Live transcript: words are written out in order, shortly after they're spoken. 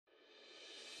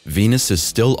Venus is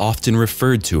still often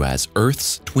referred to as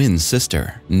Earth's twin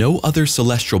sister. No other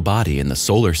celestial body in the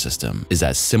solar system is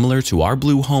as similar to our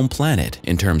blue home planet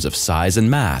in terms of size and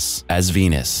mass as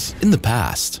Venus. In the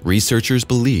past, researchers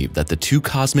believed that the two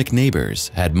cosmic neighbors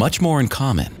had much more in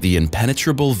common. The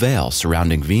impenetrable veil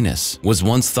surrounding Venus was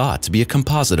once thought to be a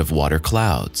composite of water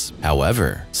clouds.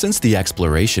 However, since the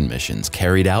exploration missions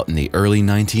carried out in the early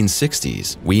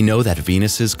 1960s, we know that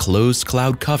Venus's closed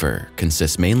cloud cover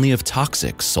consists mainly of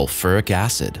toxic sulfuric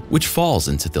acid, which falls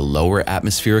into the lower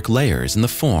atmospheric layers in the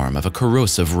form of a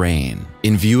corrosive rain.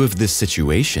 In view of this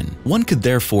situation, one could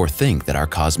therefore think that our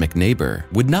cosmic neighbor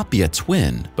would not be a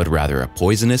twin, but rather a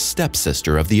poisonous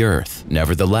stepsister of the Earth.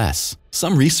 Nevertheless,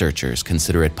 some researchers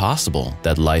consider it possible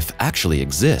that life actually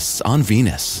exists on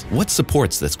Venus. What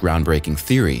supports this groundbreaking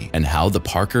theory, and how the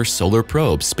Parker Solar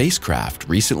Probe spacecraft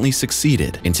recently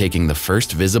succeeded in taking the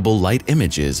first visible light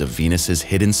images of Venus's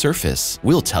hidden surface,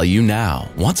 we'll tell you now.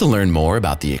 Want to learn more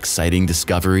about the exciting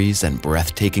discoveries and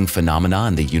breathtaking phenomena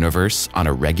in the universe on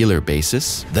a regular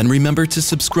basis? Then remember to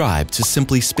subscribe to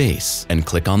SIMPLYSPACE and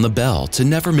click on the bell to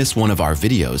never miss one of our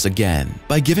videos again.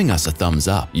 By giving us a thumbs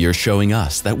up, you're showing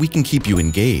us that we can keep you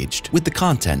engaged with the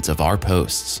content of our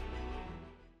posts.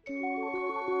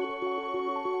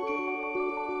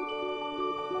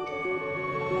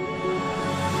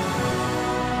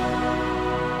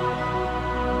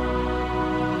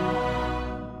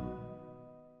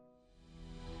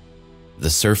 The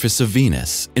surface of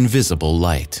Venus, invisible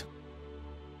light.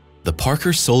 The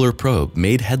Parker Solar Probe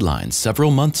made headlines several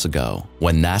months ago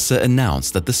when NASA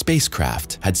announced that the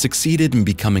spacecraft had succeeded in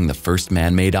becoming the first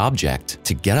man-made object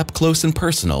to get up close and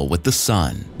personal with the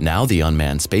Sun. Now the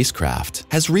unmanned spacecraft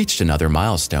has reached another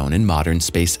milestone in modern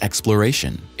space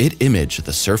exploration. It imaged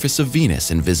the surface of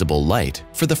Venus in visible light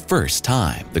for the first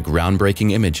time. The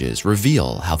groundbreaking images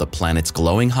reveal how the planet's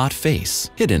glowing hot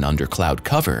face, hidden under cloud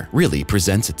cover, really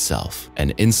presents itself,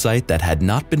 an insight that had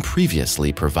not been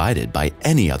previously provided by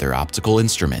any other optical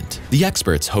instrument. The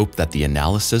experts hope that the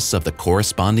analysis of the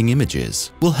corresponding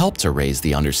images will help to raise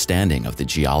the understanding of the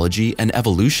geology and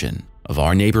evolution of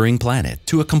our neighboring planet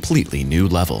to a completely new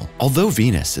level. Although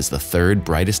Venus is the third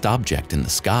brightest object in the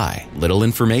sky, little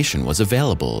information was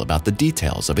available about the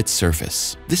details of its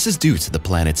surface. This is due to the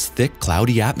planet's thick,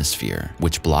 cloudy atmosphere,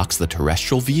 which blocks the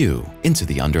terrestrial view into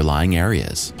the underlying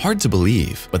areas. Hard to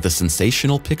believe, but the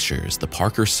sensational pictures the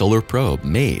Parker Solar Probe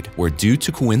made were due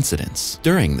to coincidence.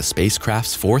 During the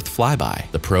spacecraft's fourth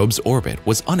flyby, the probe's orbit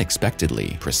was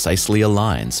unexpectedly precisely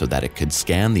aligned so that it could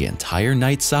scan the entire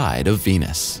night side of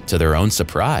Venus. To their own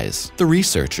surprise, the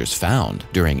researchers found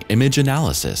during image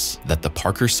analysis that the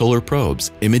Parker Solar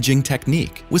Probe's imaging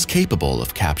technique was capable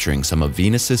of capturing some of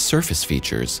Venus's surface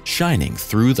features shining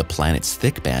through the planet's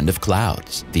thick band of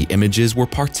clouds. The images were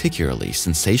particularly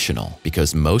sensational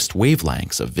because most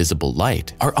wavelengths of visible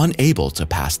light are unable to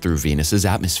pass through Venus's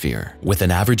atmosphere. With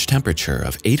an average temperature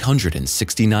of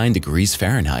 869 degrees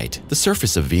Fahrenheit, the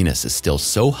surface of Venus is still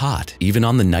so hot, even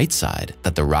on the night side,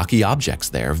 that the rocky objects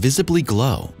there visibly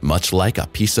glow, much like a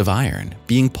piece of iron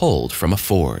being pulled from a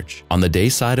forge. On the day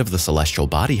side of the celestial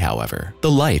body, however,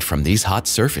 the light from these hot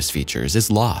surface features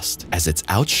is lost, as it's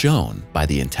outshone by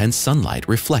the intense sunlight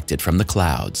reflected from the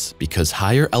clouds. Because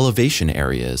higher elevation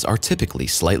areas are typically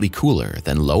slightly cooler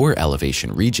than lower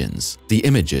elevation regions, the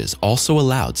images also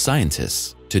allowed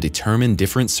scientists to determine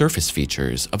different surface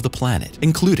features of the planet,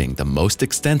 including the most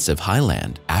extensive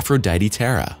highland, Aphrodite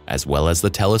Terra, as well as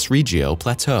the Tellus Regio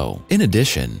Plateau. In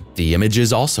addition, the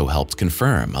images also helped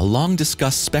confirm a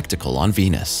long-discussed spectacle on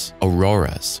Venus,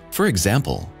 auroras. For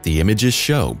example, the images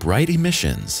show bright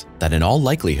emissions that in all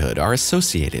likelihood are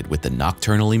associated with the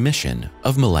nocturnal emission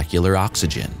of molecular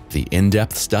oxygen. The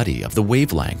in-depth study of the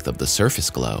wavelength of the surface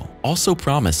glow also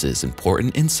promises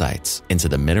important insights into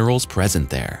the minerals present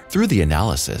there. Through the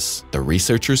analysis, the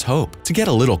researchers hope to get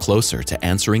a little closer to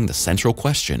answering the central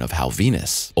question of how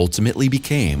Venus ultimately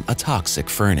became a toxic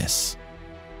furnace.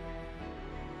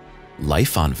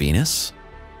 Life on Venus?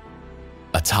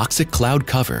 A toxic cloud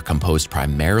cover composed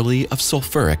primarily of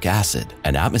sulfuric acid,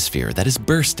 an atmosphere that is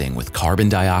bursting with carbon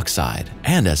dioxide,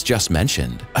 and as just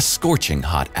mentioned, a scorching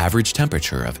hot average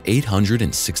temperature of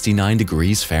 869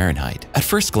 degrees Fahrenheit. At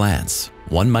first glance,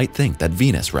 one might think that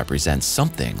Venus represents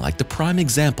something like the prime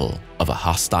example of a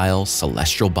hostile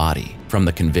celestial body. From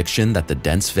the conviction that the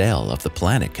dense veil of the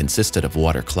planet consisted of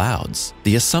water clouds,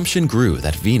 the assumption grew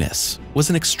that Venus was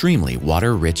an extremely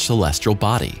water-rich celestial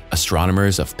body.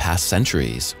 Astronomers of past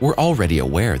centuries were already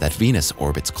aware that Venus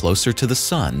orbits closer to the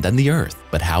Sun than the Earth,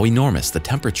 but how enormous the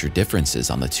temperature differences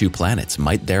on the two planets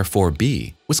might therefore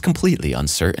be was completely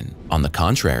uncertain. On the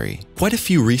contrary, quite a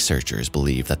few researchers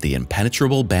believe that the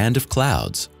impenetrable band of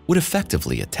clouds would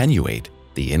effectively attenuate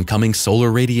the incoming solar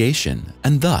radiation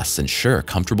and thus ensure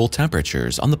comfortable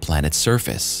temperatures on the planet's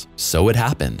surface. So it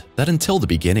happened that until the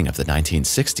beginning of the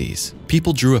 1960s,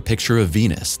 people drew a picture of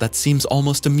Venus that seems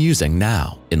almost amusing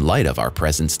now in light of our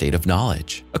present state of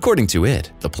knowledge. According to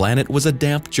it, the planet was a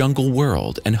damp jungle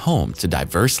world and home to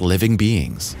diverse living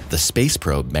beings. The space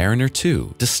probe Mariner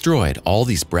 2 destroyed all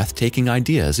these breathtaking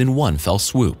ideas in one fell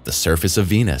swoop. The surface of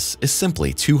Venus is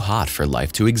simply too hot for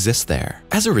life to exist there.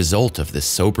 As a result of this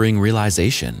sobering realization,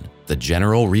 the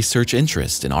general research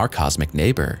interest in our cosmic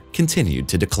neighbor continued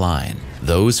to decline.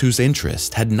 Those whose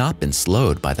interest had not been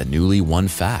slowed by the newly won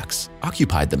facts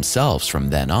occupied themselves from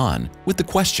then on with the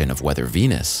question of whether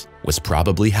Venus was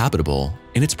probably habitable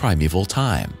in its primeval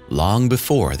time, long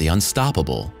before the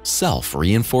unstoppable,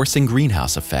 self-reinforcing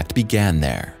greenhouse effect began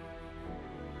there.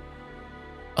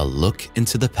 A look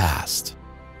into the past.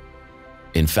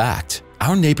 In fact,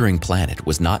 our neighboring planet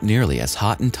was not nearly as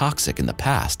hot and toxic in the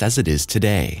past as it is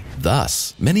today.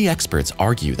 Thus, many experts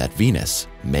argue that Venus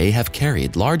may have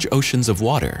carried large oceans of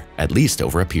water, at least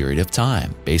over a period of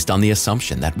time, based on the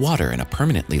assumption that water in a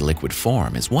permanently liquid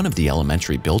form is one of the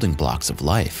elementary building blocks of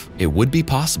life. It would be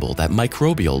possible that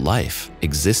microbial life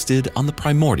existed on the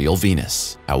primordial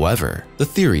Venus. However, the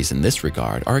theories in this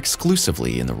regard are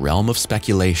exclusively in the realm of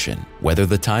speculation. Whether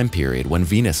the time period when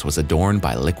Venus was adorned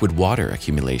by liquid water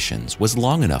accumulations was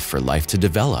long enough for life to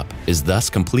develop is thus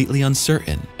completely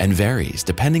uncertain and varies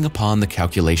depending upon the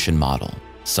calculation model.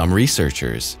 Some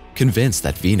researchers, convinced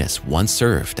that Venus once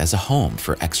served as a home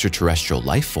for extraterrestrial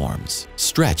life forms,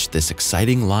 stretched this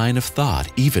exciting line of thought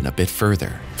even a bit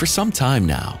further. For some time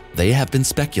now, they have been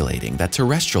speculating that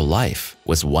terrestrial life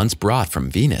was once brought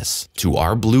from Venus to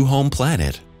our blue home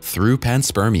planet through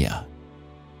panspermia.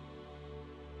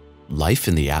 Life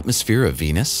in the atmosphere of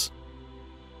Venus?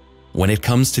 When it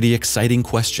comes to the exciting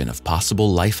question of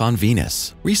possible life on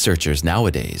Venus, researchers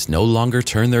nowadays no longer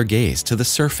turn their gaze to the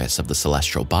surface of the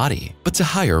celestial body, but to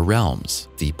higher realms,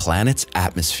 the planet's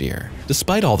atmosphere.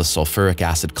 Despite all the sulfuric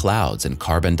acid clouds and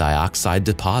carbon dioxide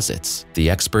deposits, the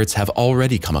experts have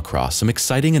already come across some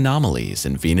exciting anomalies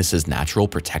in Venus's natural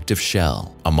protective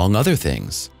shell. Among other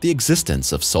things, the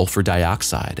existence of sulfur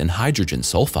dioxide and hydrogen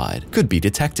sulfide could be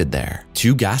detected there,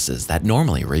 two gases that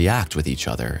normally react with each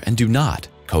other and do not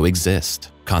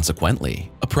coexist. Consequently,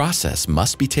 a process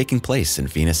must be taking place in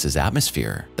Venus's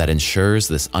atmosphere that ensures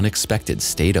this unexpected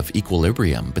state of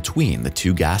equilibrium between the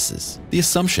two gases. The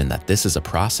assumption that this is a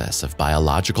process of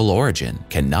biological origin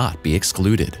cannot be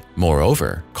excluded.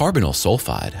 Moreover, carbonyl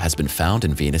sulfide has been found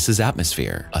in Venus's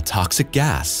atmosphere, a toxic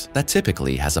gas that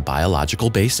typically has a biological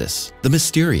basis. The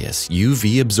mysterious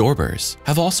UV absorbers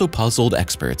have also puzzled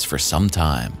experts for some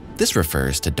time. This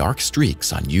refers to dark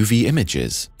streaks on UV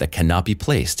images that cannot be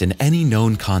placed in any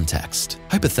known context.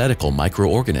 Hypothetical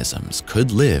microorganisms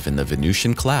could live in the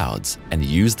Venusian clouds and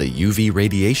use the UV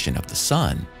radiation of the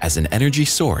sun as an energy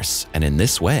source, and in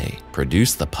this way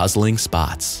produce the puzzling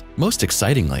spots. Most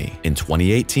excitingly, in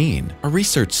 2018, a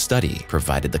research study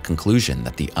provided the conclusion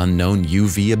that the unknown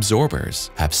UV absorbers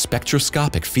have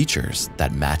spectroscopic features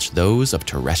that match those of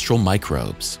terrestrial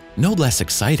microbes. No less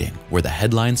exciting were the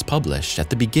headlines published at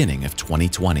the beginning of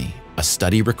 2020. A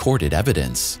study recorded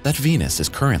evidence that Venus is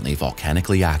currently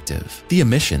volcanically active. The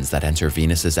emissions that enter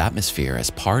Venus's atmosphere as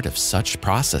part of such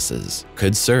processes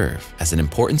could serve as an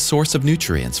important source of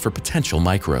nutrients for potential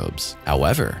microbes.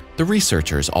 However, the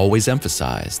researchers always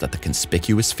emphasize that the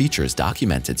conspicuous features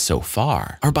documented so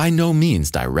far are by no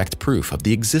means direct proof of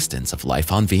the existence of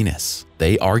life on Venus.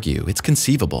 They argue it's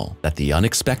conceivable that the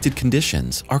unexpected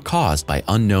conditions are caused by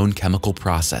unknown chemical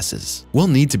processes. We'll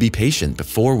need to be patient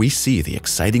before we see the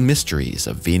exciting mysteries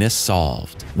of Venus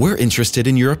solved. We're interested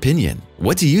in your opinion.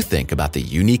 What do you think about the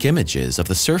unique images of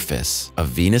the surface of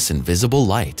Venus in visible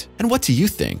light? And what do you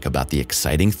think about the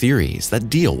exciting theories that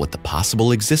deal with the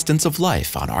possible existence of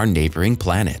life on our neighboring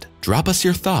planet? Drop us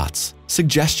your thoughts,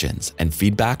 suggestions, and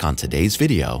feedback on today's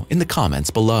video in the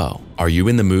comments below. Are you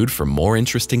in the mood for more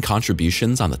interesting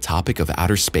contributions on the topic of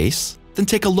outer space? Then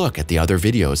take a look at the other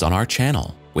videos on our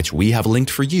channel, which we have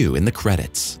linked for you in the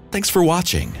credits. Thanks for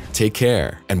watching, take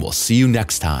care, and we'll see you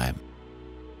next time.